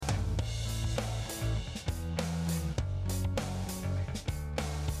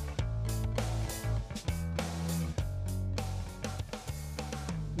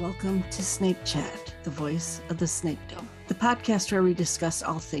Welcome to Snape Chat, the voice of the Snapedom, the podcast where we discuss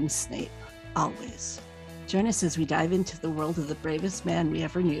all things Snape, always. Join us as we dive into the world of the bravest man we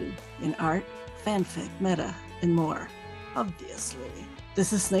ever knew in art, fanfic, meta, and more, obviously.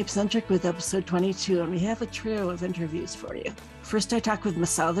 This is Snape-centric with episode 22, and we have a trio of interviews for you. First, I talk with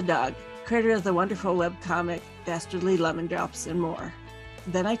Masaothedog, creator of the wonderful webcomic Dastardly Lemon Drops, and more.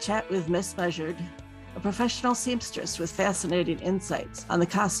 Then I chat with MissMeasured, a professional seamstress with fascinating insights on the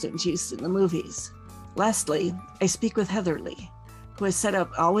costumes used in the movies. Lastly, I speak with Heatherlly, who has set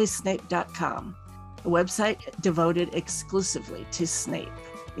up alwayssnape.com, a website devoted exclusively to Snape.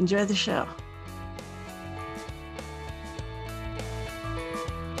 Enjoy the show.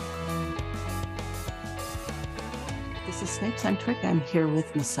 This is Snape-centric. I'm here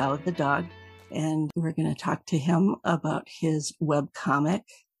with Masaothedog, and we're going to talk to him about his webcomic,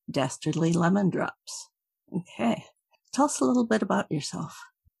 Dastardly Lemon Drops. Okay. Tell us a little bit about yourself.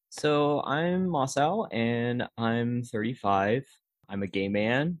 So I'm Masao, and I'm 35. I'm a gay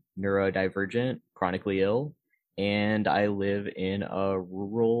man, neurodivergent, chronically ill, and I live in a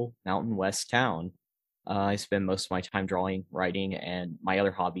rural Mountain West town. I spend most of my time drawing, writing, and my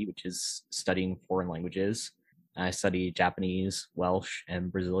other hobby, which is studying foreign languages. I study Japanese, Welsh,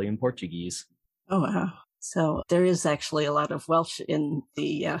 and Brazilian Portuguese. Oh, wow. So there is actually a lot of Welsh in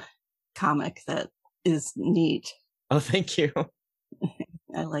the comic that is neat. Oh, thank you.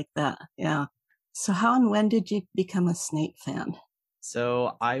 I like that. Yeah. So how and when did you become a Snape fan?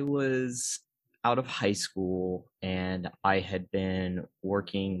 So I was out of high school and I had been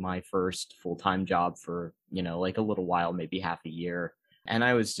working my first full-time job for, like a little while, maybe half a year. And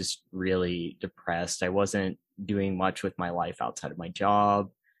I was just really depressed. I wasn't doing much with my life outside of my job.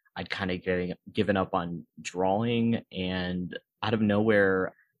 I'd kind of given up on drawing, and out of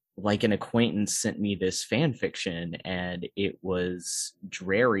nowhere, like an acquaintance sent me this fan fiction, and it was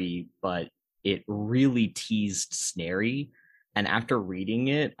dreary, but it really teased Snary. And after reading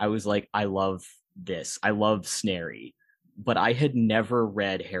it, I was like, I love this. I love Snary. But I had never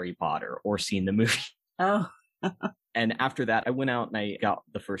read Harry Potter or seen the movie. Oh. And after that, I went out and I got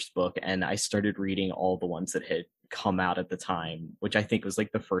the first book, and I started reading all the ones that had come out at the time, which I think was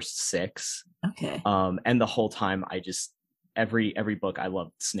like the first 6. Okay. And the whole time I just, every book I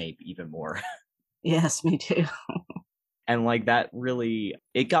loved Snape even more. Yes, me too. And like that really,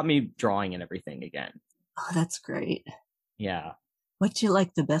 it got me drawing and everything again. Oh, that's great. Yeah. What you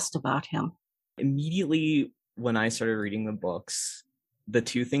like the best about him? Immediately when I started reading the books, the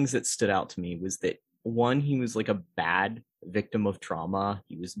two things that stood out to me was that, one, he was like a bad victim of trauma.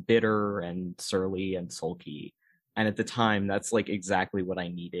 He was bitter and surly and sulky. And at the time, that's like exactly what I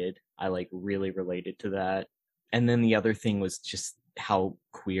needed. I like really related to that. And then the other thing was just how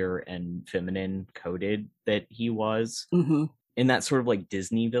queer and feminine coded that he was, in that sort of like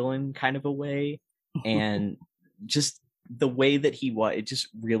Disney villain kind of a way. And just the way that he was, it just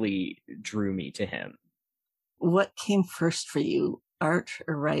really drew me to him. What came first for you, art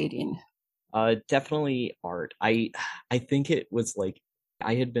or writing? Definitely art. I think it was like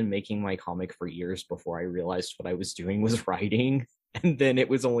I had been making my comic for years before I realized what I was doing was writing. And then it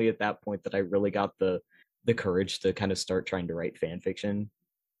was only at that point that I really got the courage to kind of start trying to write fan fiction.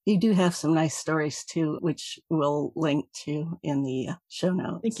 You do have some nice stories too, which we'll link to in the show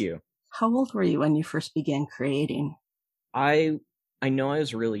notes. Thank you. How old were you when you first began creating? I know I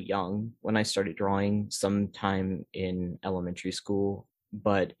was really young when I started drawing, sometime in elementary school,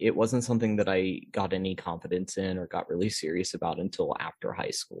 but it wasn't something that I got any confidence in or got really serious about until after high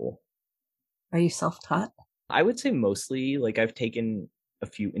school. Are you self-taught? I would say mostly. Like, I've taken a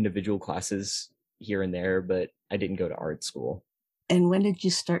few individual classes here and there, but I didn't go to art school. And when did you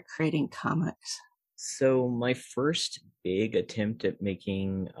start creating comics? So my first big attempt at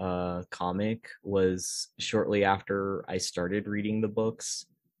making a comic was shortly after I started reading the books.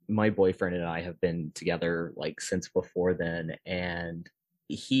 My boyfriend and I have been together like since before then, and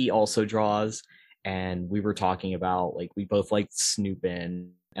he also draws, and we were talking about like we both liked Snoopin',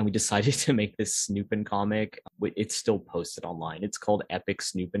 and we decided to make this Snoopin' comic. It's still posted online. It's called Epic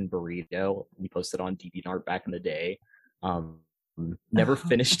Snoopin' Burrito. We posted on DeviantArt back in the day. Never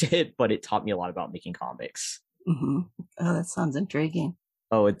finished it, but it taught me a lot about making comics. Oh, that sounds intriguing.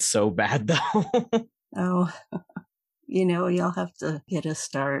 Oh, it's so bad though. Oh, you'll have to get a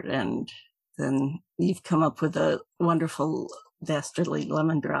start, and then you've come up with a wonderful Dastardly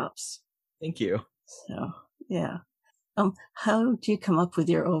Lemon Drops. Thank you. So, yeah. How do you come up with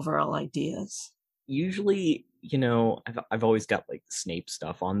your overall ideas? Usually, I've always got like Snape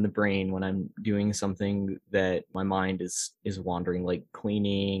stuff on the brain when I'm doing something that my mind is wandering, like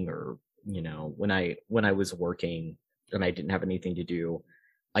cleaning, or when I was working and I didn't have anything to do.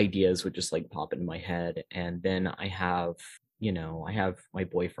 ideas would just like pop into my head. And then I have my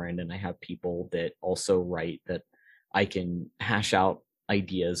boyfriend and I have people that also write that I can hash out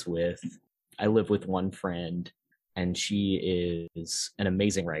ideas with. I live with one friend and she is an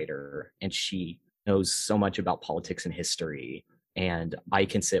amazing writer and she knows so much about politics and history. And I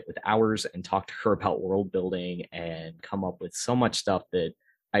can sit with hours and talk to her about world building and come up with so much stuff that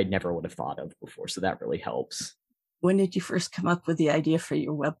I never would have thought of before. So that really helps. When did you first come up with the idea for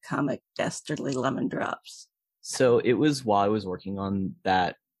your webcomic, Dastardly Lemon Drops? So it was while I was working on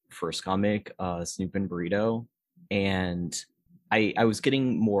that first comic, Snoop and Burrito, and I was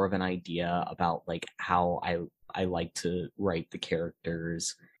getting more of an idea about like how I like to write the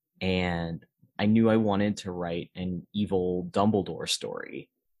characters, and I knew I wanted to write an evil Dumbledore story.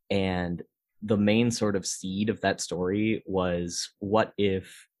 And the main sort of seed of that story was, what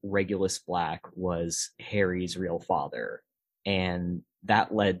if Regulus Black was Harry's real father? And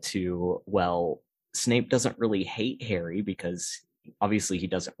that led to, well, Snape doesn't really hate Harry because obviously he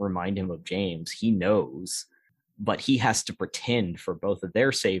doesn't remind him of James. He knows, but he has to pretend for both of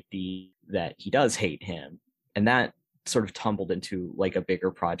their safety that he does hate him. And that sort of tumbled into like a bigger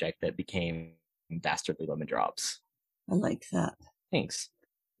project that became Dastardly Lemon Drops. I like that. Thanks.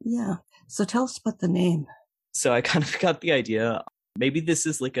 Yeah. So tell us about the name. So I kind of got the idea. Maybe this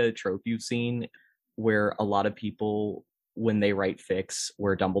is like a trope you've seen where a lot of people, when they write fics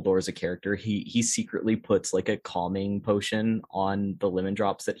where Dumbledore is a character, he secretly puts like a calming potion on the lemon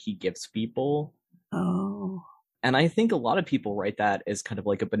drops that he gives people. Oh. And I think a lot of people write that as kind of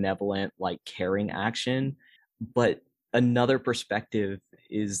like a benevolent, like caring action. But another perspective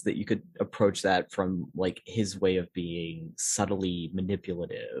is that you could approach that from like his way of being subtly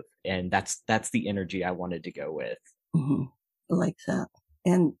manipulative. And that's the energy I wanted to go with. Mm-hmm. I like that.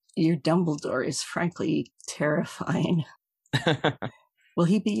 And your Dumbledore is frankly terrifying. Will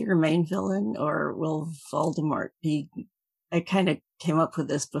he be your main villain or will Voldemort be? I kind of came up with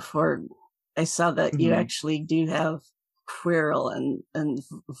this before I saw that you actually do have Quirrell and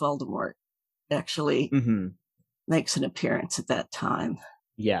Voldemort actually makes an appearance at that time.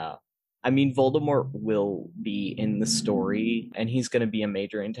 Yeah. I mean, Voldemort will be in the story and he's going to be a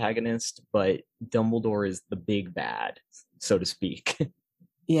major antagonist, but Dumbledore is the big bad, so to speak.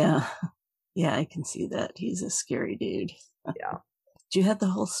 Yeah. Yeah, I can see that. He's a scary dude. Yeah. Do you have the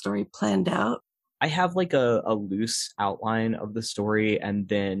whole story planned out? I have like a loose outline of the story, and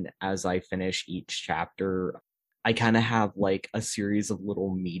then as I finish each chapter, I kind of have like a series of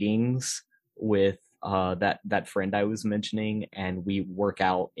little meetings with that friend I was mentioning, and we work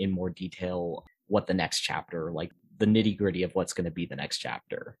out in more detail what the next chapter, like the nitty gritty of what's going to be the next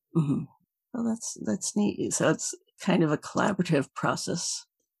chapter. Mm-hmm. Well, that's neat. So it's kind of a collaborative process.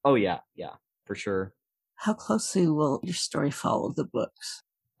 Oh yeah, for sure. How closely will your story follow the books?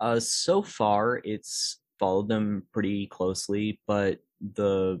 So far it's followed them pretty closely, but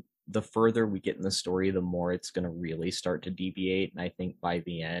the further we get in the story, the more it's going to really start to deviate. And I think by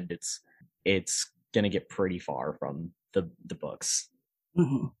the end, it's going to get pretty far from the books.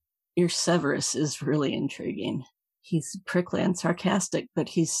 Mm-hmm. Your Severus is really intriguing. He's prickly and sarcastic, but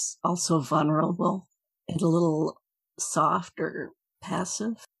he's also vulnerable and a little soft or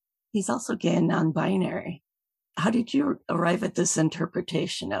passive. He's also gay and non-binary. How did you arrive at this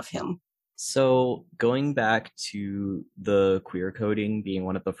interpretation of him? So going back to the queer coding being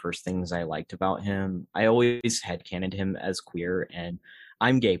one of the first things I liked about him, I always headcanoned him as queer, and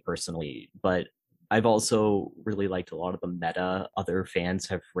I'm gay personally, but I've also really liked a lot of the meta other fans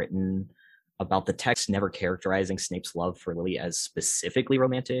have written about the text never characterizing Snape's love for Lily as specifically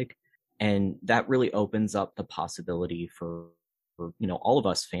romantic. And that really opens up the possibility for all of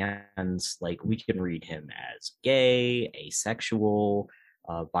us fans, like we can read him as gay, asexual,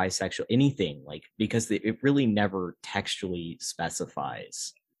 bisexual, anything, like because it really never textually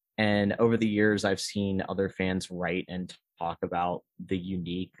specifies. And over the years I've seen other fans write and talk about the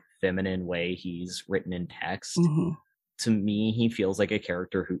unique feminine way he's written in text. To me, he feels like a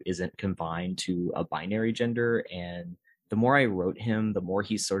character who isn't confined to a binary gender. And the more I wrote him, the more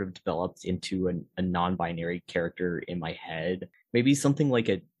he sort of developed into a non-binary character in my head. Maybe something like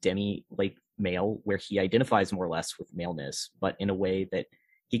a demi, like male, where he identifies more or less with maleness, but in a way that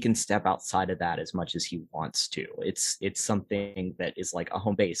he can step outside of that as much as he wants to. It's something that is like a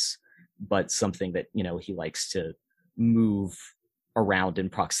home base, but something that, he likes to move around in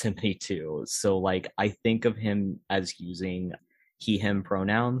proximity to. So like I think of him as using he him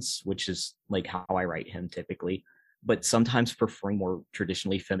pronouns, which is like how I write him typically, but sometimes preferring more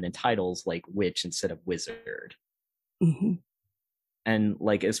traditionally feminine titles like witch instead of wizard. And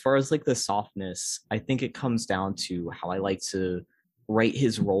like as far as like the softness, I think it comes down to how I like to write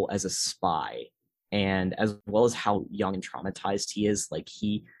his role as a spy, and as well as how young and traumatized he is. Like,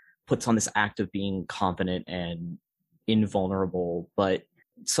 he puts on this act of being confident and invulnerable, but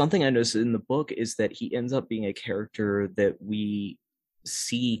something I noticed in the book is that he ends up being a character that we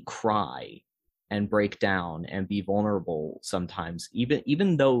see cry and break down and be vulnerable sometimes,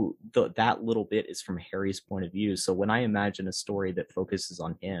 even though that little bit is from Harry's point of view. So when I imagine a story that focuses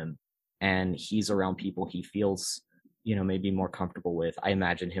on him and he's around people he feels, maybe more comfortable with, I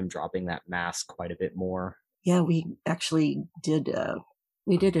imagine him dropping that mask quite a bit more. Yeah, we actually did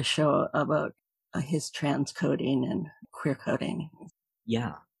a show about his transcoding and queer coding.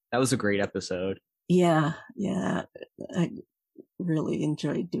 Yeah, that was a great episode. Yeah, I really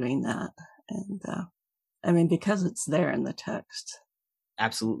enjoyed doing that. And I mean, because it's there in the text.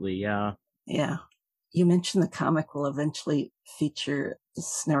 Absolutely, yeah. Yeah. You mentioned the comic will eventually feature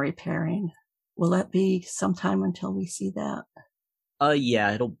Snorri pairing. Will that be sometime until we see that?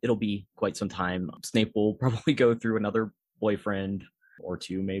 Yeah, it'll be quite some time. Snape will probably go through another boyfriend or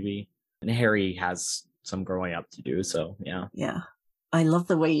two, maybe. And Harry has some growing up to do, so yeah. Yeah. I love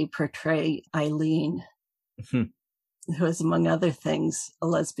the way you portray Eileen, who is, among other things, a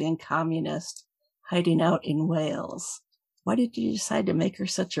lesbian communist hiding out in Wales. Why did you decide to make her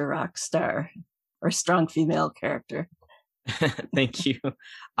such a rock star or strong female character? Thank you.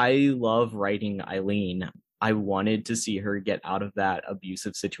 I love writing Eileen. I wanted to see her get out of that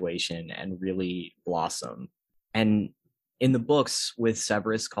abusive situation and really blossom. And in the books, with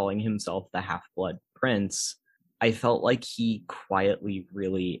Severus calling himself the Half-Blood Prince, I felt like he quietly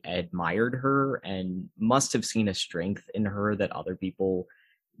really admired her and must have seen a strength in her that other people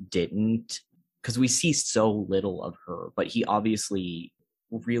didn't, because we see so little of her, but he obviously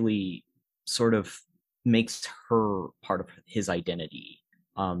really sort of makes her part of his identity.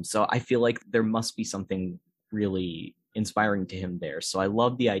 So I feel like there must be something really inspiring to him there. So I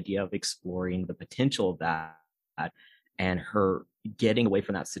love the idea of exploring the potential of that and her getting away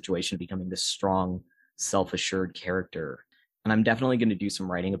from that situation, becoming this strong, self-assured character. And I'm definitely going to do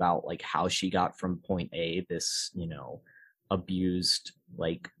some writing about like how she got from point A, this, abused,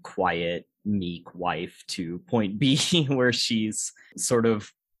 like quiet, meek wife, to point B, where she's sort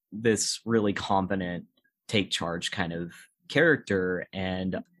of this really confident, take charge kind of character.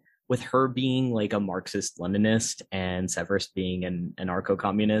 And with her being like a Marxist Leninist and Severus being an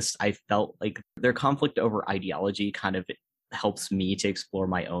anarcho-communist, I felt like their conflict over ideology kind of helps me to explore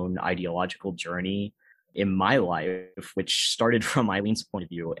my own ideological journey in my life, which started from Eileen's point of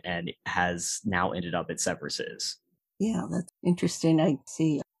view and has now ended up at Severus's. Yeah, that's interesting. I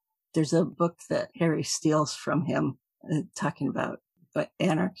see there's a book that Harry steals from him talking about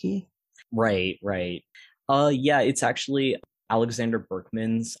anarchy. Right. Yeah, it's actually Alexander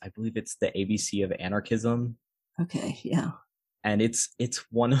Berkman's, I believe it's the ABC of Anarchism. Okay, yeah. And it's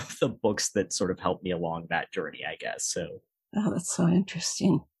one of the books that sort of helped me along that journey, I guess. So that's so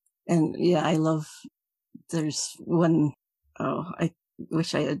interesting. And yeah, I love, there's one, I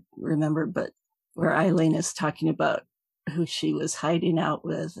wish I had remembered, but where Eileen is talking about who she was hiding out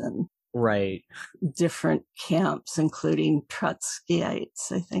with and right, different camps, including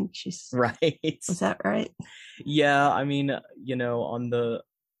Trotskyites, I think she's right. Was that right? Yeah, I mean, on the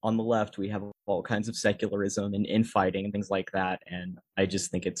left we have all kinds of secularism and infighting and things like that, and I just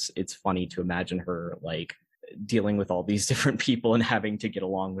think it's funny to imagine her like dealing with all these different people and having to get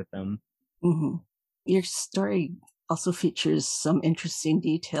along with them. Mm-hmm. Your story also features some interesting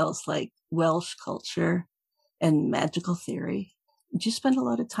details like Welsh culture and magical theory. Did you spend a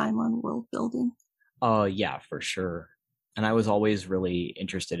lot of time on world building? Yeah, for sure. And I was always really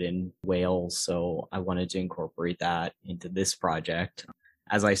interested in Wales, so I wanted to incorporate that into this project.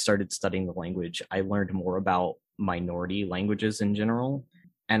 As I started studying the language, I learned more about minority languages in general.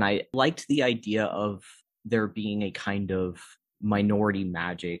 And I liked the idea of there being a kind of minority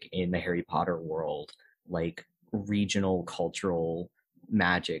magic in the Harry Potter world, like regional cultural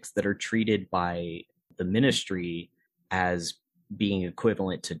magics that are treated by the ministry as being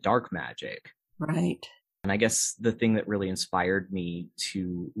equivalent to dark magic. Right. And I guess the thing that really inspired me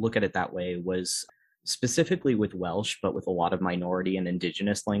to look at it that way was specifically with Welsh, but with a lot of minority and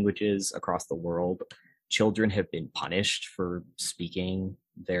indigenous languages across the world, children have been punished for speaking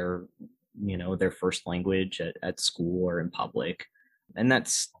their first language at school or in public. And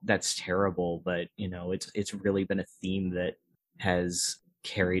that's terrible, but it's really been a theme that has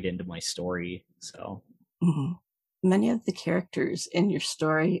carried into my story. So mm-hmm. Many of the characters in your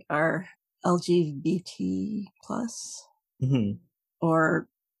story are LGBT plus mm-hmm. or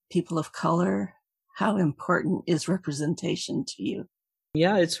people of color. How important is representation to you?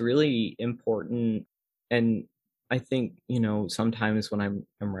 Yeah, it's really important. And I think, sometimes when I'm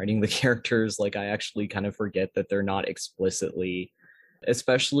writing the characters, like I actually kind of forget that they're not explicitly,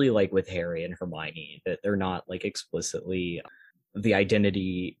 especially like with Harry and Hermione, that they're not like explicitly the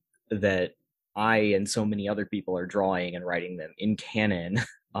identity that I and so many other people are drawing and writing them in canon.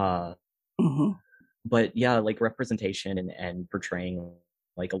 Uh Hmm. but yeah, like representation and portraying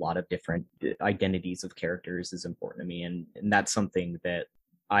like a lot of different identities of characters is important to me, and that's something that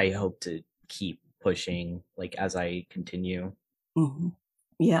I hope to keep pushing like as I continue. Hmm.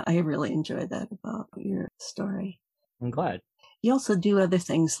 Yeah, I really enjoy that about your story. I'm glad. You also do other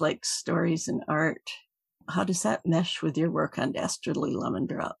things like stories and art. How does that mesh with your work on Dastardly Lemon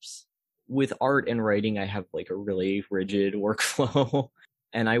Drops? With art and writing, I have like a really rigid workflow,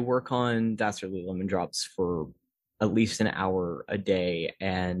 and I work on Dastardly Lemon Drops for at least an hour a day,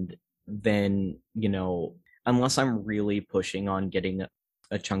 and then unless I'm really pushing on getting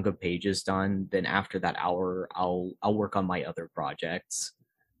a chunk of pages done, then after that hour, I'll work on my other projects.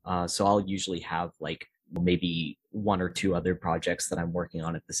 So I'll usually have like maybe one or two other projects that I'm working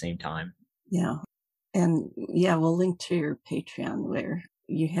on at the same time. Yeah. And yeah, we'll link to your Patreon where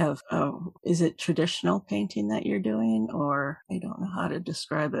you have, is it traditional painting that you're doing? Or I don't know how to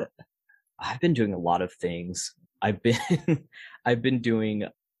describe it. I've been doing a lot of things. I've been I've been doing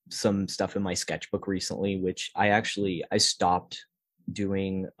some stuff in my sketchbook recently, which I stopped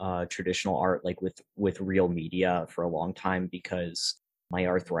doing traditional art like with real media for a long time because my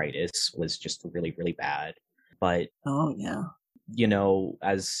arthritis was just really really bad. But Oh, yeah.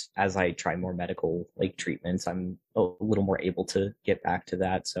 as I try more medical like treatments, I'm a little more able to get back to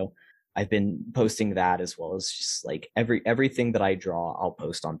that. So I've been posting that as well as just like everything that I draw, I'll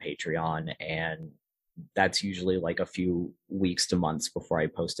post on Patreon, and that's usually like a few weeks to months before I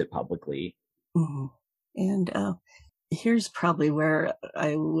post it publicly. Hmm. And here's probably where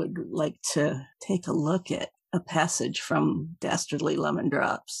I would like to take a look at a passage from Dastardly Lemon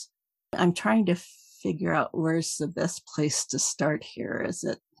Drops. I'm trying to figure out where's the best place to start here. Is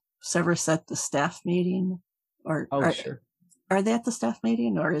it Severus at the staff meeting? Or Oh, sure. are they at the staff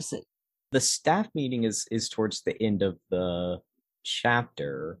meeting, or is it? The staff meeting is towards the end of the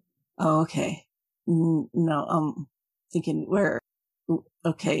chapter. Oh, okay. No, thinking where,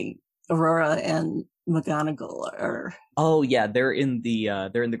 okay, Aurora and McGonagall are, Oh yeah, they're in the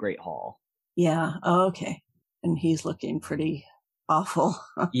Great Hall. yeah, oh, okay. And he's looking pretty awful.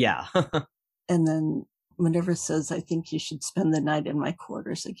 Yeah. And then Minerva says, I think you should spend the night in my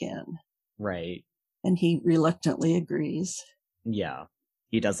quarters again. Right. And he reluctantly agrees. Yeah.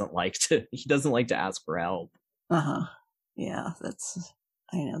 He doesn't like to ask for help. Uh-huh. Yeah,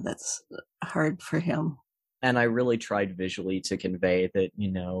 I know that's hard for him. And I really tried visually to convey that,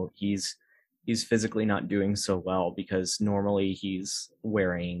 he's physically not doing so well because normally he's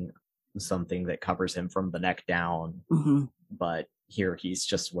wearing something that covers him from the neck down, Hmm. but here he's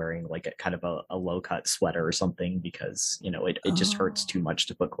just wearing like a kind of a low cut sweater or something because, it just hurts Oh. too much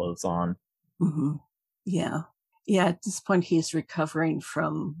to put clothes on. Hmm. Yeah. Yeah, at this point, he's recovering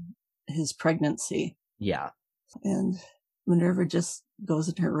from his pregnancy. Yeah. And Minerva just goes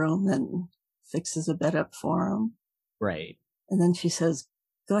in her room and fixes a bed up for him. Right. And then she says,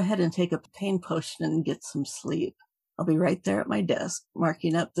 go ahead and take a pain potion and get some sleep. I'll be right there at my desk,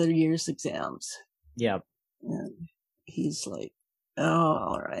 marking up the year's exams. Yeah. And he's like, oh,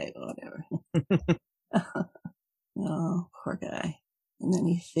 all right, whatever. Oh, poor guy. And then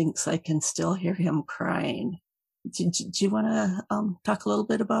he thinks I can still hear him crying. Do you want to talk a little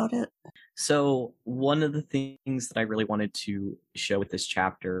bit about it? So one of the things that I really wanted to show with this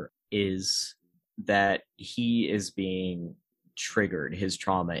chapter is that he is being triggered. His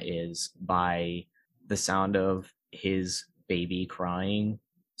trauma is by the sound of his baby crying.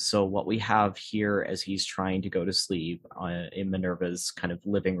 So what we have here as he's trying to go to sleep in Minerva's kind of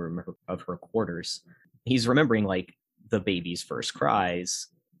living room of her quarters, he's remembering like the baby's first cries,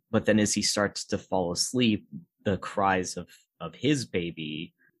 but then as he starts to fall asleep, the cries of his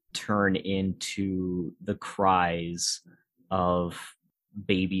baby turn into the cries of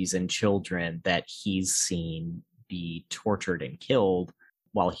babies and children that he's seen be tortured and killed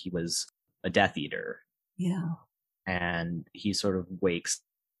while he was a Death Eater. Yeah. And he sort of wakes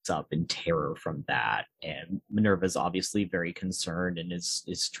up in terror from that. And Minerva's obviously very concerned and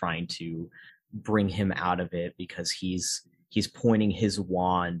is trying to bring him out of it because he's pointing his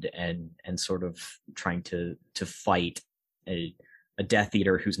wand and sort of trying to fight a Death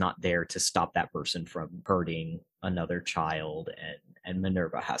Eater who's not there to stop that person from hurting another child, and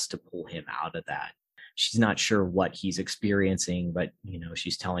Minerva has to pull him out of that. She's not sure what he's experiencing, but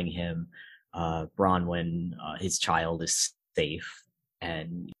she's telling him Bronwyn, his child, is safe,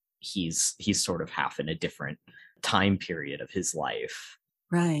 and he's sort of half in a different time period of his life.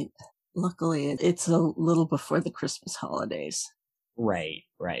 Right. Luckily, it's a little before the Christmas holidays. Right,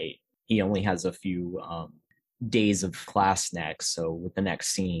 right. He only has a few days of class next. So with the next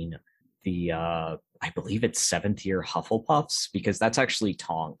scene, the I believe it's seventh year Hufflepuffs, because that's actually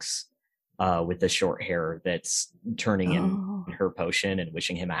Tonks with the short hair that's turning in her potion and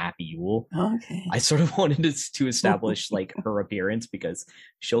wishing him a happy Yule. Okay. I sort of wanted to establish like her appearance because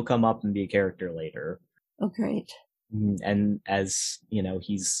she'll come up and be a character later. Oh, great. And as you know,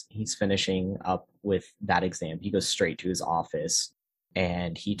 he's finishing up with that exam. He goes straight to his office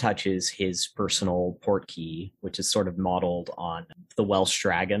and he touches his personal port key, which is sort of modeled on the Welsh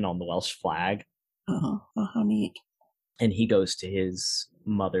dragon on the Welsh flag. Oh, how neat. And he goes to his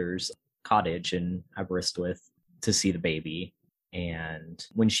mother's cottage in Aberystwyth to see the baby. And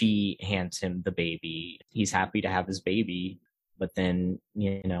when she hands him the baby, he's happy to have his baby. But then,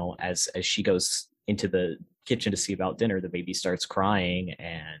 you know, as she goes into the kitchen to see about dinner, the baby starts crying.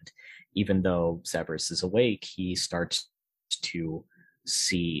 And even though Severus is awake, he starts to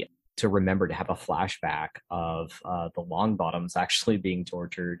remember to have a flashback of the Longbottoms actually being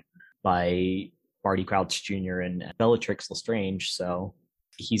tortured by Barty Crouch Jr. and Bellatrix Lestrange. So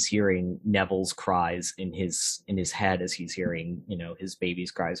he's hearing Neville's cries in his head as he's hearing, you know, his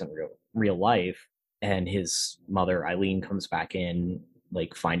baby's cries in real life. And his mother, Eileen, comes back in,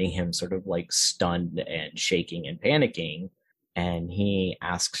 like finding him sort of like stunned and shaking and panicking. And he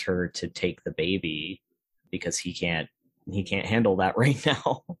asks her to take the baby because he can't handle that right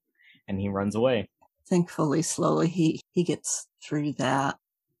now. And he runs away. Thankfully, slowly he gets through that.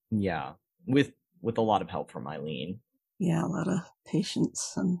 Yeah, with a lot of help from Eileen. Yeah, a lot of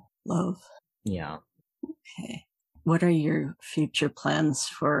patience and love. Yeah. Okay. What are your future plans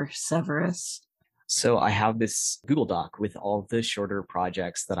for Severus? So I have this Google Doc with all the shorter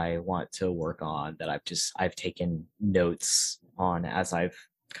projects that I want to work on that I've taken notes on as I've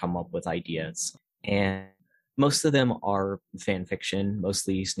come up with ideas. And most of them are fan fiction,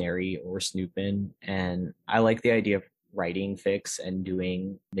 mostly Snary or Snoopin. And I like the idea of writing fics and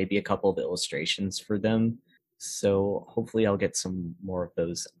doing maybe a couple of illustrations for them. So hopefully I'll get some more of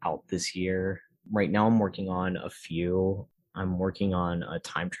those out this year. Right now I'm working on a few. I'm working on a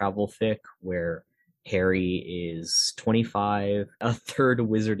time travel fic where Harry is 25. A third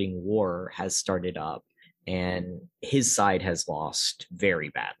wizarding war has started up and his side has lost very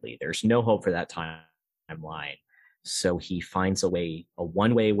badly. There's no hope for that timeline. So he finds a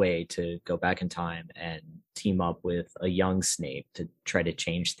one-way way to go back in time and team up with a young Snape to try to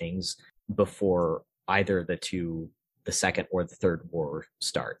change things before either the second or the third war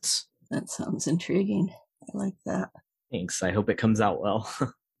starts. That sounds intriguing. I like that. Thanks. I hope it comes out well.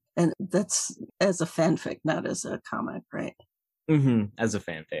 And that's as a fanfic, not as a comic, right? As a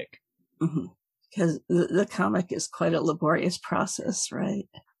fanfic. Because the comic is quite a laborious process, right?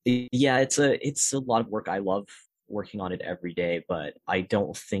 Yeah, it's a lot of work. I love working on it every day, but I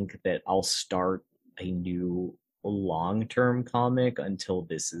don't think that I'll start a new long-term comic until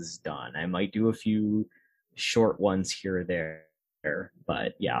this is done. I might do a few short ones here or there,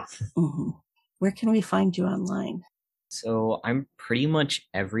 but yeah. Where can we find you online? So I'm pretty much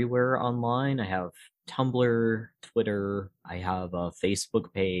everywhere online. I have Tumblr, Twitter, I have a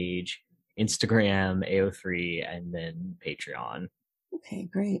Facebook page, Instagram, AO3, and then Patreon. Okay,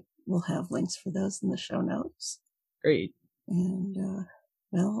 great. We'll have links for those in the show notes. Great. And,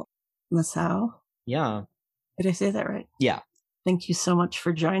 well, Masao? Yeah. Did I say that right? Yeah. Thank you so much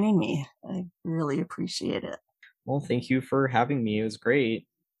for joining me. I really appreciate it. Well, thank you for having me. It was great.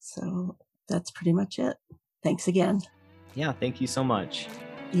 So that's pretty much it. Thanks again. Yeah, thank you so much.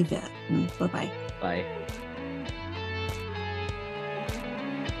 You bet. Bye-bye. Bye.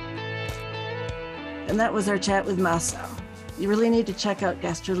 And that was our chat with Masao. You really need to check out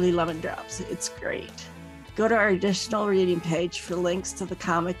Ghastly Lemon Drops. It's great. Go to our additional reading page for links to the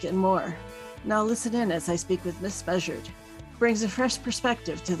comic and more. Now listen in as I speak with MissMeasured. Brings a fresh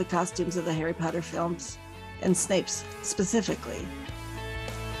perspective to the costumes of the Harry Potter films, and Snape's specifically.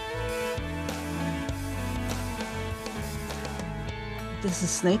 This is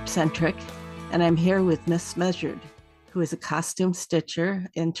Snape-centric, and I'm here with MissMeasured, who is a costume stitcher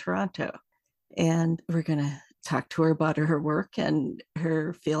in Toronto. And we're going to talk to her about her work and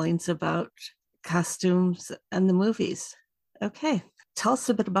her feelings about costumes and the movies. Okay, tell us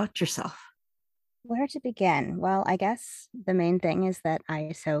a bit about yourself. Where to begin? Well, I guess the main thing is that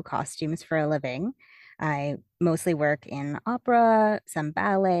I sew costumes for a living. I mostly work in opera, some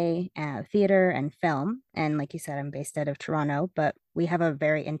ballet, theater, and film. And like you said, I'm based out of Toronto, but we have a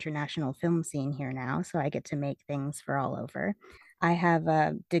very international film scene here now, so I get to make things for all over. I have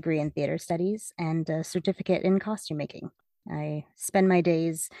a degree in theater studies and a certificate in costume making. I spend my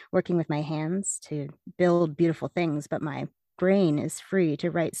days working with my hands to build beautiful things, but my brain is free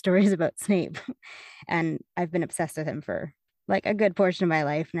to write stories about Snape. And I've been obsessed with him for like a good portion of my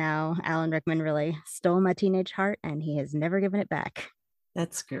life now. Alan Rickman really stole my teenage heart and he has never given it back.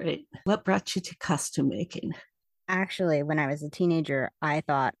 That's great. What brought you to costume making? Actually, when I was a teenager, I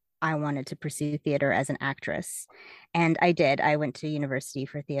thought I wanted to pursue theater as an actress. And I did. I went to university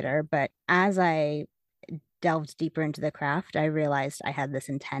for theater. But as I delved deeper into the craft, I realized I had this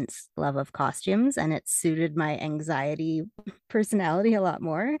intense love of costumes and it suited my anxiety personality a lot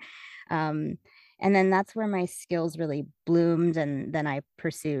more. Um, and then that's where my skills really bloomed. And then I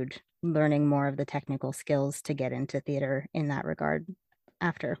pursued learning more of the technical skills to get into theater in that regard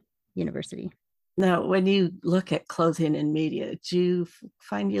after university. Now, when you look at clothing and media, do you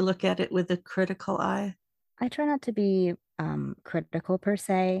find you look at it with a critical eye? I try not to be critical per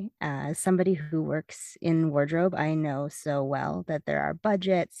se. As somebody who works in wardrobe, I know so well that there are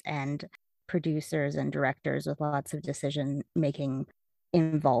budgets and producers and directors with lots of decision making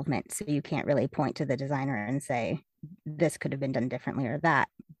involvement. So you can't really point to the designer and say, this could have been done differently or that.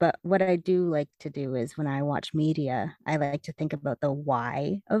 But what I do like to do is when I watch media, I like to think about the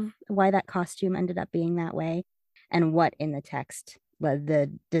why of why that costume ended up being that way and what in the text led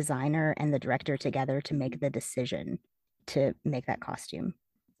the designer and the director together to make the decision to make that costume.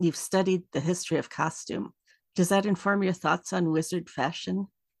 You've studied the history of costume. Does that inform your thoughts on wizard fashion?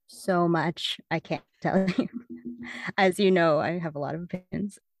 So much, I can't tell you. As you know, I have a lot of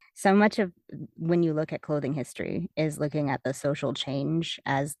opinions. So much of when you look at clothing history is looking at the social change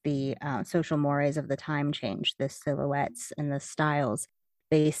as the social mores of the time change, the silhouettes and the styles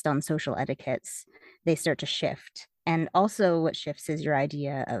based on social etiquettes, they start to shift. And also, what shifts is your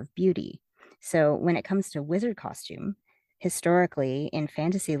idea of beauty. So, when it comes to wizard costume, historically in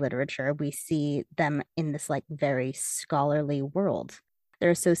fantasy literature, we see them in this like very scholarly world.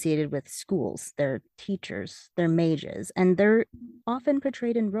 They're associated with schools, they're teachers, they're mages, and they're often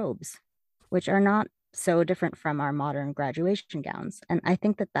portrayed in robes, which are not so different from our modern graduation gowns. And I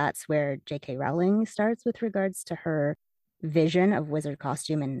think that that's where J.K. Rowling starts with regards to her vision of wizard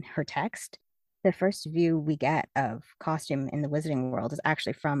costume in her text. The first view we get of costume in the wizarding world is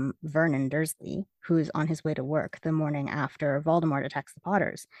actually from Vernon Dursley, who's on his way to work the morning after Voldemort attacks the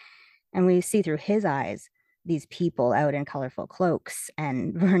Potters. And we see through his eyes these people out in colorful cloaks.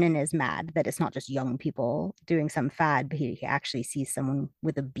 And Vernon is mad that it's not just young people doing some fad, but he actually sees someone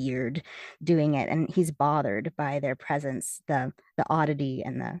with a beard doing it. And he's bothered by their presence, the oddity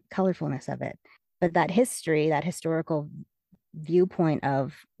and the colorfulness of it. But that history, that historical viewpoint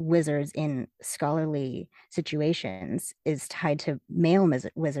of wizards in scholarly situations is tied to male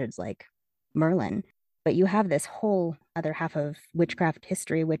wizards like Merlin. But you have this whole other half of witchcraft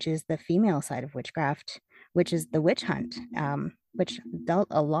history, which is the female side of witchcraft, which is the witch hunt, which dealt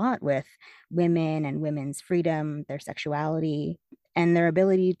a lot with women and women's freedom, their sexuality, and their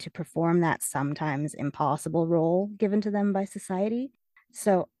ability to perform that sometimes impossible role given to them by society.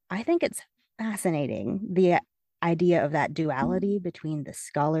 So I think it's fascinating the idea of that duality between the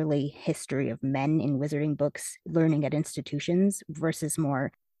scholarly history of men in wizarding books learning at institutions versus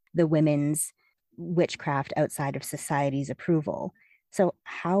more the women's witchcraft outside of society's approval. So,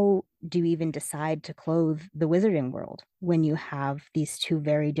 how do you even decide to clothe the wizarding world when you have these two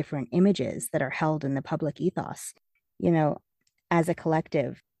very different images that are held in the public ethos? You know, as a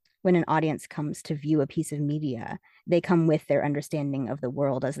collective, when an audience comes to view a piece of media, they come with their understanding of the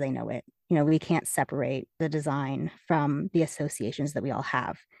world as they know it. We can't separate the design from the associations that we all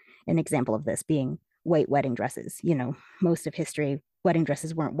have. An example of this being white wedding dresses. Most of history, wedding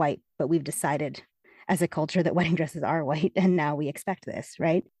dresses weren't white, but we've decided as a culture that wedding dresses are white, and now we expect this,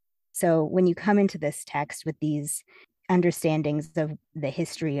 right? So when you come into this text with these understandings of the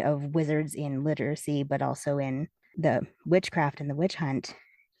history of wizards in literacy, but also in the witchcraft and the witch hunt,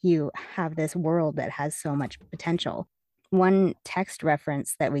 you have this world that has so much potential. One text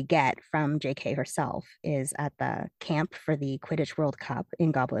reference that we get from JK herself is at the camp for the Quidditch World Cup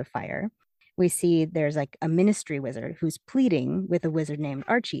in Goblet of Fire. We see there's like a ministry wizard who's pleading with a wizard named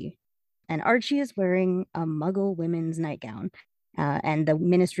Archie. And Archie is wearing a muggle women's nightgown. And the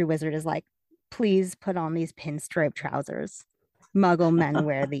ministry wizard is like, please put on these pinstripe trousers. Muggle men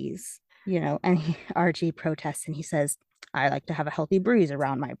wear these, and Archie protests and he says, I like to have a healthy breeze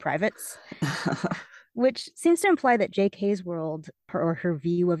around my privates, which seems to imply that JK's world or her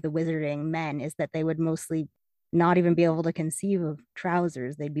view of the wizarding men is that they would mostly not even be able to conceive of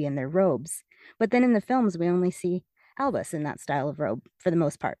trousers. They'd be in their robes. But then in the films, we only see Albus in that style of robe for the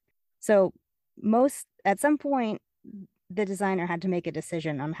most part. So at some point, the designer had to make a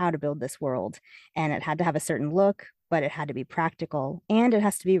decision on how to build this world, and it had to have a certain look, but it had to be practical, and it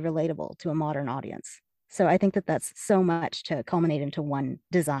has to be relatable to a modern audience. So I think that that's so much to culminate into one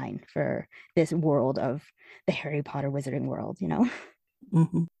design for this world of the Harry Potter wizarding world, you know?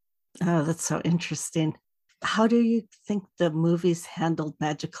 Mm-hmm. Oh, that's so interesting. How do you think the movies handled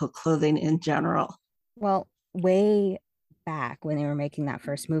magical clothing in general? Well, way back when they were making that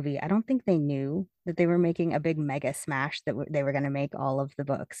first movie, I don't think they knew that they were making a big mega smash that they were going to make all of the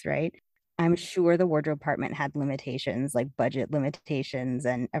books, right? I'm sure the wardrobe department had limitations, like budget limitations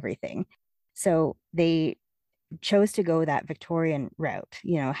and everything. So they chose to go that Victorian route,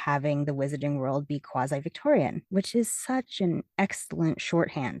 having the Wizarding World be quasi Victorian, which is such an excellent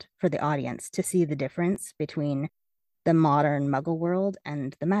shorthand for the audience to see the difference between the modern muggle world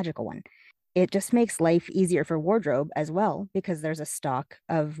and the magical one. It just makes life easier for wardrobe as well, because there's a stock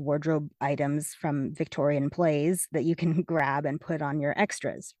of wardrobe items from Victorian plays that you can grab and put on your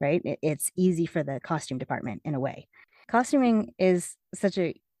extras, right? It's easy for the costume department in a way. Costuming is such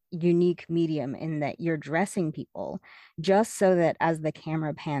a unique medium in that you're dressing people just so that as the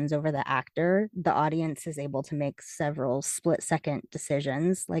camera pans over the actor, the audience is able to make several split-second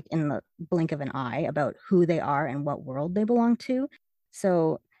decisions, like in the blink of an eye, about who they are and what world they belong to.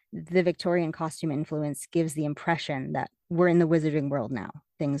 So the Victorian costume influence gives the impression that we're in the wizarding world now.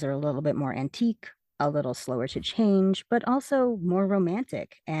 Things are a little bit more antique, a little slower to change, but also more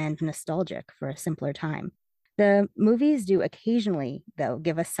romantic and nostalgic for a simpler time. The movies do occasionally, though,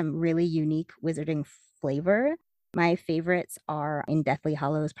 give us some really unique wizarding flavor. My favorites are in Deathly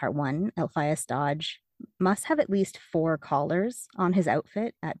Hallows Part 1, Elphias Dodge must have at least 4 collars on his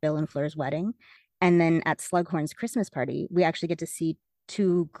outfit at Bill and Fleur's wedding. And then at Slughorn's Christmas party, we actually get to see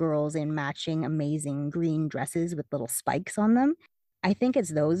 2 girls in matching amazing green dresses with little spikes on them. I think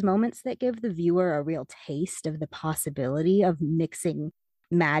it's those moments that give the viewer a real taste of the possibility of mixing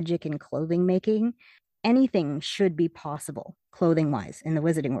magic and clothing making. Anything should be possible clothing wise in the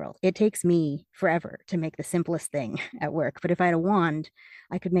wizarding world. It takes me forever to make the simplest thing at work, but if I had a wand,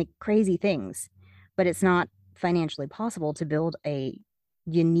 I could make crazy things. But it's not financially possible to build a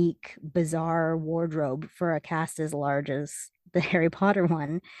unique, bizarre wardrobe for a cast as large as the Harry Potter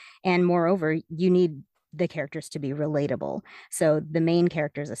one. And moreover, you need the characters to be relatable. So the main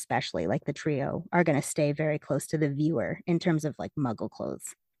characters, especially like the trio, are going to stay very close to the viewer in terms of like muggle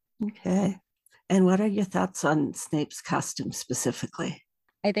clothes. Okay. And what are your thoughts on Snape's costume specifically?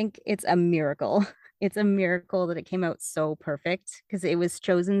 I think it's a miracle. It's a miracle that it came out so perfect because it was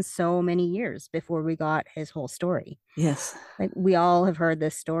chosen so many years before we got his whole story. Yes. Like we all have heard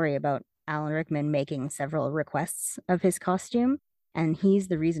this story about Alan Rickman making several requests of his costume, and he's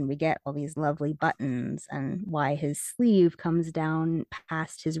the reason we get all these lovely buttons and why his sleeve comes down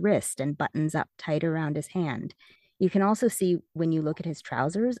past his wrist and buttons up tight around his hand. You can also see when you look at his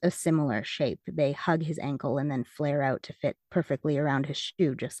trousers a similar shape. They hug his ankle and then flare out to fit perfectly around his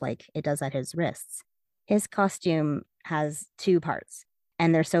shoe, just like it does at his wrists. His costume has 2 parts,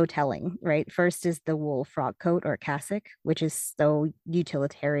 and they're so telling, right? First is the wool frock coat or cassock, which is so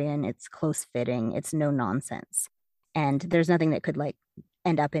utilitarian, it's close fitting, it's no nonsense. And there's nothing that could like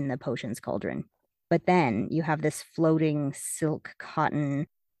end up in the potions cauldron. But then you have this floating silk cotton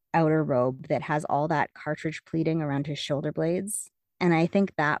outer robe that has all that cartridge pleating around his shoulder blades. And I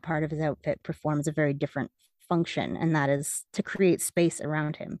think that part of his outfit performs a very different function, and that is to create space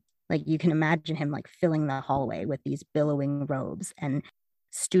around him. Like you can imagine him like filling the hallway with these billowing robes and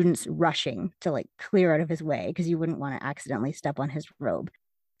students rushing to like clear out of his way because you wouldn't want to accidentally step on his robe.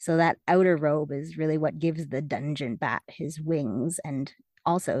 So that outer robe is really what gives the dungeon bat his wings and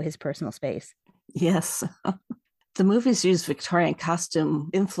also his personal space. Yes. The movies use Victorian costume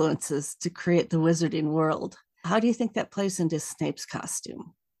influences to create the wizarding world. How do you think that plays into Snape's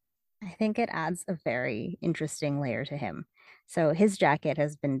costume? I think it adds a very interesting layer to him. So his jacket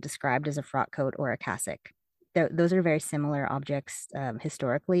has been described as a frock coat or a cassock. Those are very similar objects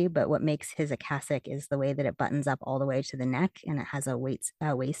historically, but what makes his a cassock is the way that it buttons up all the way to the neck and it has a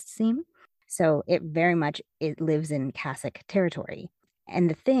waist seam. So it very much it lives in cassock territory. And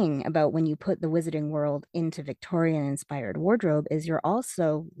the thing about when you put the wizarding world into Victorian inspired wardrobe is you're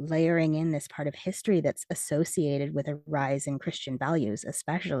also layering in this part of history that's associated with a rise in Christian values,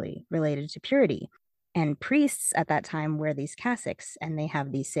 especially related to purity. And priests at that time wear these cassocks and they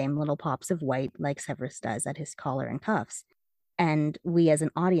have these same little pops of white, like Severus does at his collar and cuffs. And we as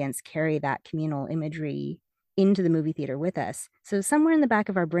an audience carry that communal imagery into the movie theater with us. So somewhere in the back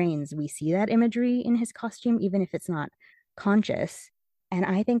of our brains, we see that imagery in his costume, even if it's not conscious. And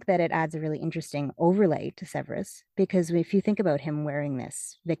I think that it adds a really interesting overlay to Severus because if you think about him wearing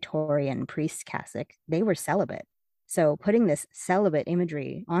this Victorian priest cassock, they were celibate. So putting this celibate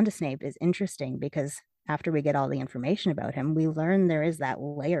imagery onto Snape is interesting because after we get all the information about him, we learn there is that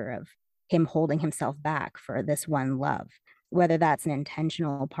layer of him holding himself back for this one love, whether that's an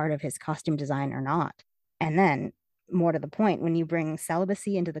intentional part of his costume design or not. And then, more to the point, when you bring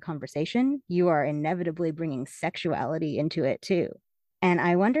celibacy into the conversation, you are inevitably bringing sexuality into it too. And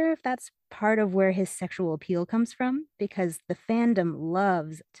I wonder if that's part of where his sexual appeal comes from, because the fandom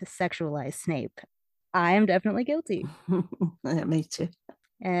loves to sexualize Snape. I am definitely guilty. Yeah, me too.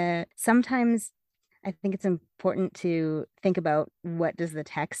 Sometimes I think it's important to think about what does the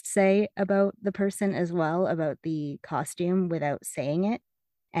text say about the person as well, about the costume without saying it.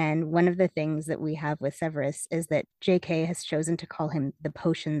 And one of the things that we have with Severus is that JK has chosen to call him the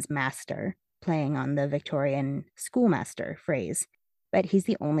potions master, playing on the Victorian schoolmaster phrase. But he's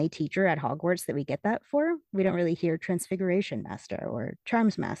the only teacher at Hogwarts that we get that for. We don't really hear transfiguration master or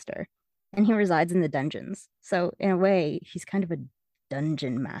charms master. And he resides in the dungeons. So in a way, he's kind of a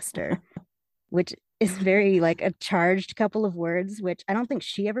dungeon master, which is very like a charged couple of words, which I don't think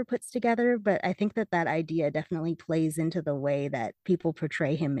she ever puts together, but I think that that idea definitely plays into the way that people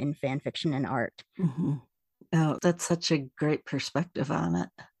portray him in fan fiction and art. Mm-hmm. Oh, that's such a great perspective on it.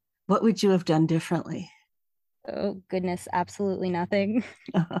 What would you have done differently? Oh goodness, absolutely nothing.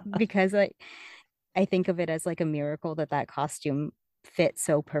 Because I think of it as like a miracle that that costume fits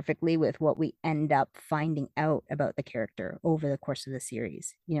so perfectly with what we end up finding out about the character over the course of the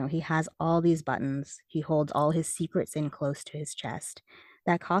series. You know, he has all these buttons, he holds all his secrets in close to his chest.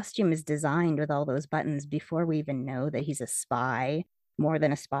 That costume is designed with all those buttons before we even know that he's a spy. More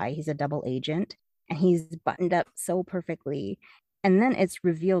than a spy, he's a double agent, and he's buttoned up so perfectly. And then it's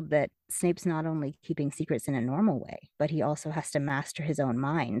revealed that Snape's not only keeping secrets in a normal way, but he also has to master his own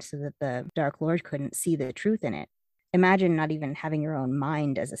mind so that the Dark Lord couldn't see the truth in it. Imagine not even having your own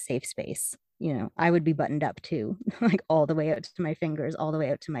mind as a safe space. You know, I would be buttoned up too, like all the way out to my fingers, all the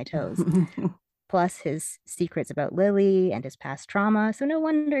way out to my toes. Plus his secrets about Lily and his past trauma. So no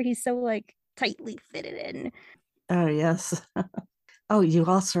wonder he's so like tightly fitted in. Oh, yes. Oh, you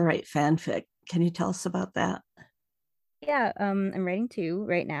also write fanfic. Can you tell us about that? Yeah, I'm writing two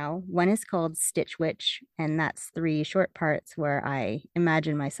right now. One is called Stitch Witch, and that's three short parts where I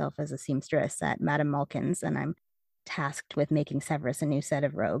imagine myself as a seamstress at Madame Malkin's, and I'm tasked with making Severus a new set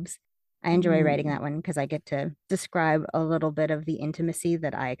of robes. I enjoy writing that one because I get to describe a little bit of the intimacy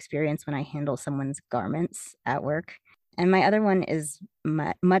that I experience when I handle someone's garments at work. And my other one is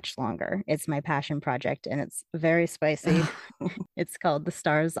much longer. It's my passion project, and it's very spicy. It's called The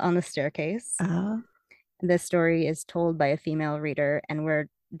Stars on the Staircase. This story is told by a female reader, and we're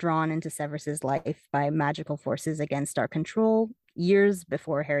drawn into Severus's life by magical forces against our control years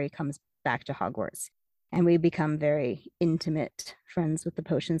before Harry comes back to Hogwarts. And we become very intimate friends with the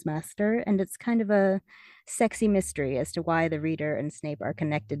potions master. And it's kind of a sexy mystery as to why the reader and Snape are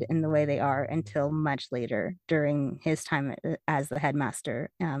connected in the way they are until much later during his time as the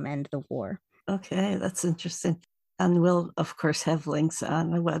headmaster and the war. Okay, that's interesting. And we'll, of course, have links on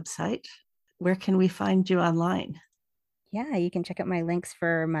the website. Where can we find you online? Yeah, you can check out my links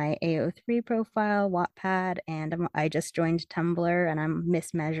for my AO3 profile, Wattpad, and I just joined Tumblr, and I'm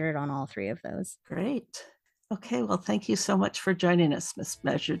MissMeasured on all three of those. Great. Okay, well, thank you so much for joining us,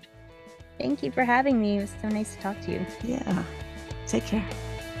 MissMeasured. Thank you for having me. It was so nice to talk to you. Yeah, take care.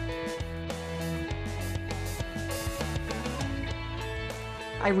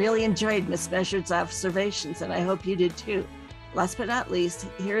 I really enjoyed MissMeasured's observations, and I hope you did too. Last but not least,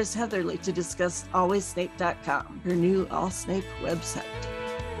 here is Heatherlly to discuss alwayssnape.com, her new All Snape website.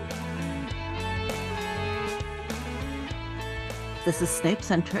 This is Snape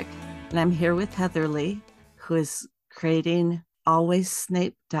Centric, and I'm here with Heatherlly, who is creating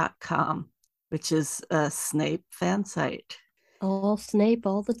alwayssnape.com, which is a Snape fan site. All Snape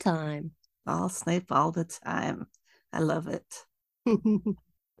all the time. All Snape all the time. I love it.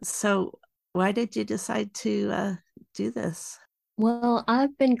 So why did you decide to do this? Well,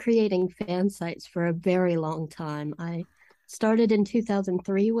 I've been creating fan sites for a very long time. I started in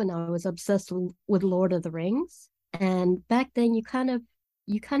 2003 when I was obsessed with Lord of the Rings. And back then you kind of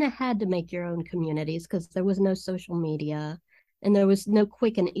had to make your own communities because there was no social media and there was no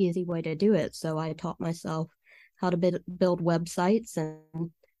quick and easy way to do it. So I taught myself how to build websites,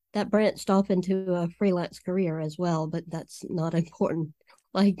 and that branched off into a freelance career as well, but that's not important.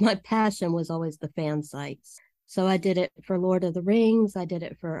 Like, my passion was always the fan sites. So I did it for Lord of the Rings. I did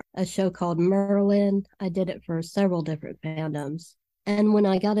it for a show called Merlin. I did it for several different fandoms. And when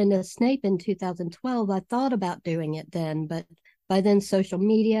I got into Snape in 2012, I thought about doing it then, but by then social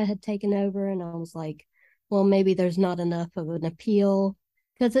media had taken over, and I was like, well, maybe there's not enough of an appeal,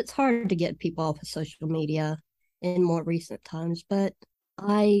 because it's hard to get people off of social media. in more recent times, but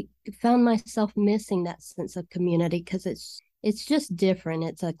I found myself missing that sense of community because it's just different.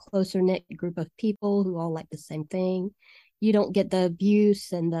 It's a closer knit group of people who all like the same thing. You don't get the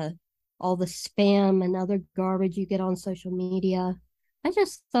abuse and the all the spam and other garbage you get on social media. I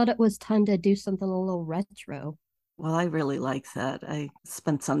just thought it was time to do something a little retro. Well, I really like that. I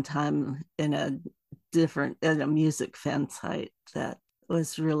spent some time in a music fan site that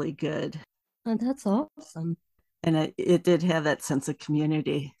was really good. Oh, that's awesome. And it did have that sense of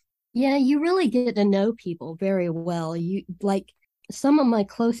community. Yeah, you really get to know people very well. You like some of my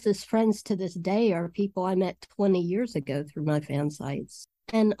closest friends to this day are people I met 20 years ago through my fan sites.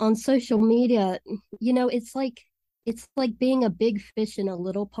 And on social media, it's like being a big fish in a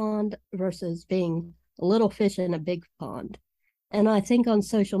little pond versus being a little fish in a big pond. And I think on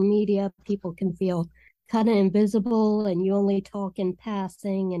social media, people can feel kind of invisible and you only talk in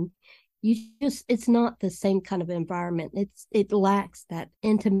passing and it's not the same kind of environment. It lacks that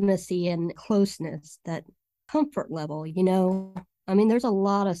intimacy and closeness, that comfort level. I mean, there's a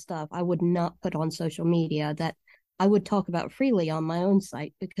lot of stuff I would not put on social media that I would talk about freely on my own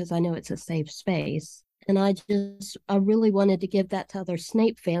site because I know it's a safe space. And I really wanted to give that to other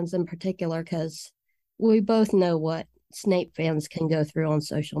Snape fans in particular because we both know what Snape fans can go through on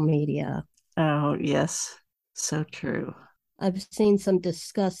social media. Oh, yes. So true. I've seen some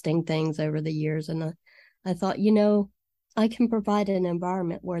disgusting things over the years, and I thought, I can provide an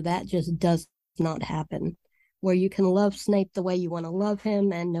environment where that just does not happen, where you can love Snape the way you want to love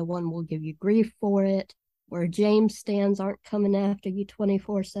him, and no one will give you grief for it, where James stands aren't coming after you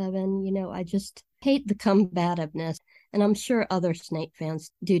 24/7. I just hate the combativeness, and I'm sure other Snape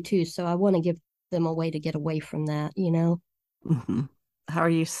fans do too, so I want to give them a way to get away from that. Mm-hmm. How are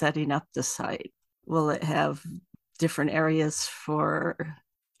you setting up the site? Will it have different areas for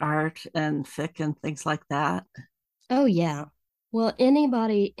art and fic and things like that? Oh, yeah. Well,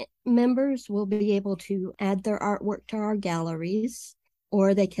 members will be able to add their artwork to our galleries,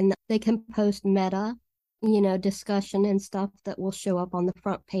 or they can post meta, discussion and stuff that will show up on the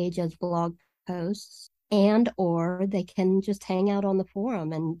front page as blog posts, and or they can just hang out on the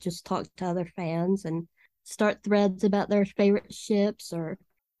forum and just talk to other fans and start threads about their favorite ships or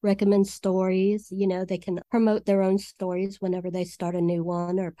recommend stories. They can promote their own stories whenever they start a new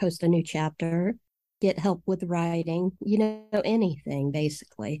one or post a new chapter, get help with writing, anything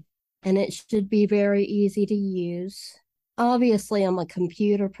basically. And it should be very easy to use. Obviously, I'm a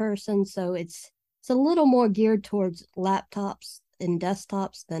computer person, so it's a little more geared towards laptops and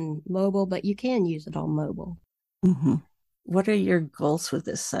desktops than mobile, but you can use it on mobile. Mm-hmm. What are your goals with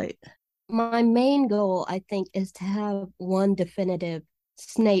this site? My main goal, I think, is to have one definitive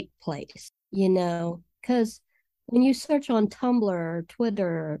Snape place, because when you search on Tumblr or Twitter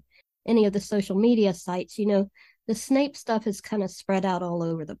or any of the social media sites, the Snape stuff is kind of spread out all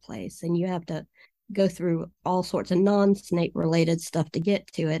over the place and you have to go through all sorts of non-Snape related stuff to get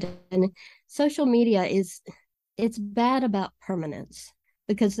to it. And social media it's bad about permanence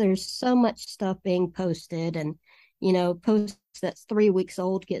because there's so much stuff being posted and, posts that's 3 weeks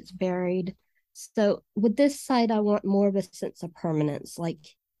old gets buried. So with this site, I want more of a sense of permanence. Like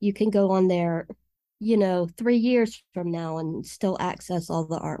you can go on there, 3 years from now and still access all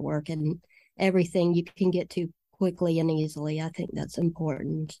the artwork and everything you can get to quickly and easily. I think that's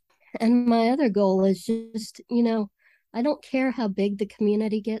important. And my other goal is just, I don't care how big the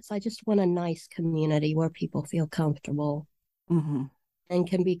community gets. I just want a nice community where people feel comfortable Mm-hmm. and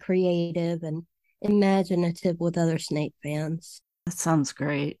can be creative and imaginative with other Snape fans. That sounds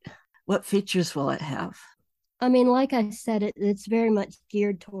great. What features will it have? I mean, like I said, it's very much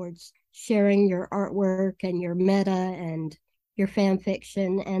geared towards sharing your artwork and your meta and your fan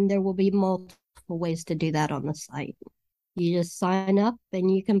fiction, and there will be multiple ways to do that on the site. You just sign up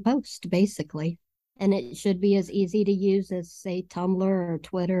and you can post, basically. And it should be as easy to use as, say, Tumblr or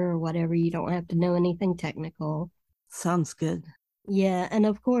Twitter or whatever. You don't have to know anything technical. Sounds good. Yeah, and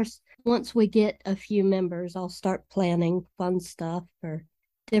of course, once we get a few members, I'll start planning fun stuff for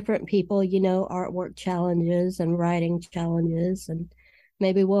different people, artwork challenges and writing challenges, and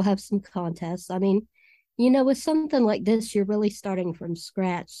maybe we'll have some contests. I mean, with something like this, you're really starting from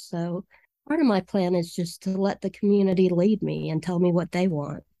scratch. So part of my plan is just to let the community lead me and tell me what they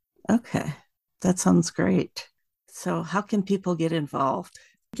want. Okay, that sounds great. So how can people get involved?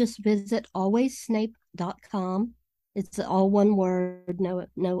 Just visit alwayssnape.com. It's all one word,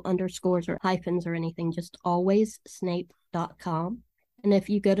 no underscores or hyphens or anything, just alwayssnape.com. And if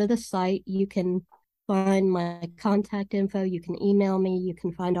you go to the site, you can find my contact info. You can email me. You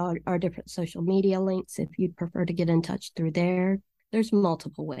can find our different social media links if you'd prefer to get in touch through there. There's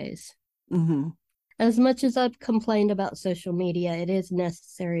multiple ways. Mm-hmm. As much as I've complained about social media, it is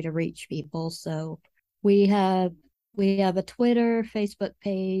necessary to reach people. So we have a Twitter, Facebook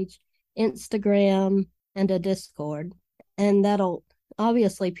page, Instagram, and a Discord. And that'll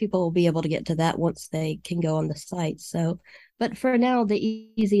obviously people will be able to get to that once they can go on the site. So, but for now, the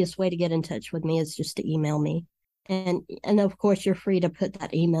easiest way to get in touch with me is just to email me. And of course, you're free to put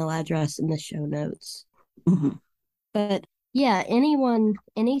that email address in the show notes. Mm-hmm. But yeah,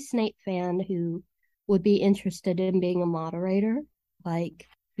 any Snape fan who would be interested in being a moderator, like,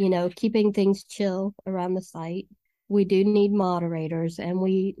 keeping things chill around the site. We do need moderators, and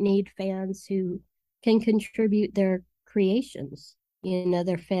we need fans who can contribute their creations,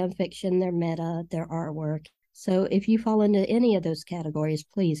 their fan fiction, their meta, their artwork. So if you fall into any of those categories,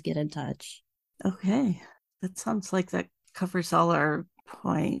 please get in touch. Okay. That sounds like that covers all our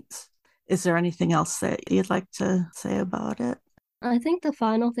points. Is there anything else that you'd like to say about it? I think the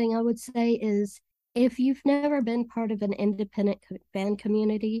final thing I would say is if you've never been part of an independent fan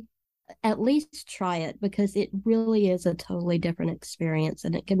community, at least try it, because it really is a totally different experience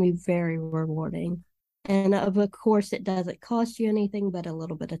and it can be very rewarding. And of course, it doesn't cost you anything but a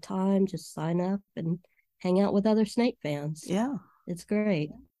little bit of time. Just sign up and hang out with other Snape fans. Yeah. It's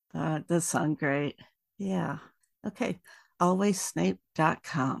great. It does sound great. Yeah. Okay.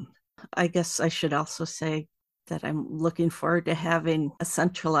 alwayssnape.com. I guess I should also say that I'm looking forward to having a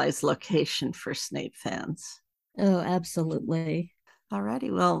centralized location for Snape fans. Oh, absolutely.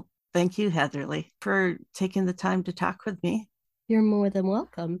 Alrighty. Well, thank you, Heatherlly, for taking the time to talk with me. You're more than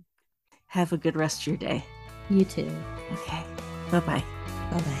welcome. Have a good rest of your day. You too. Okay. Bye-bye.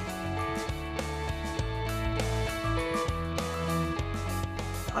 Bye-bye.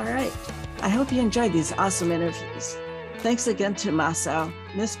 All right. I hope you enjoyed these awesome interviews. Thanks again to Masao,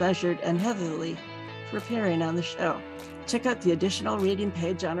 MissMeasured, and Heatherlly for appearing on the show. Check out the additional reading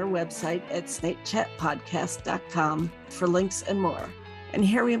page on our website at snapechatpodcast.com for links and more. And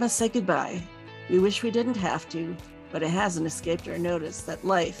here we must say goodbye. We wish we didn't have to, but it hasn't escaped our notice that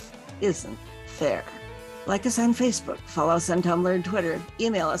life isn't fair. Like us on Facebook, follow us on Tumblr and Twitter,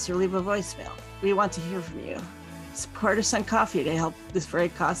 email us or leave a voicemail. We want to hear from you. Support us on Ko-fi to help this very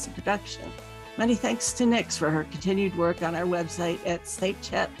costly production. Many thanks to Nix for her continued work on our website at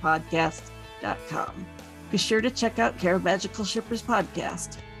snapechatpodcast.com. Be sure to check out Care of Magical Shippers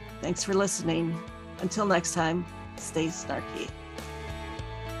podcast. Thanks for listening. Until next time, stay snarky.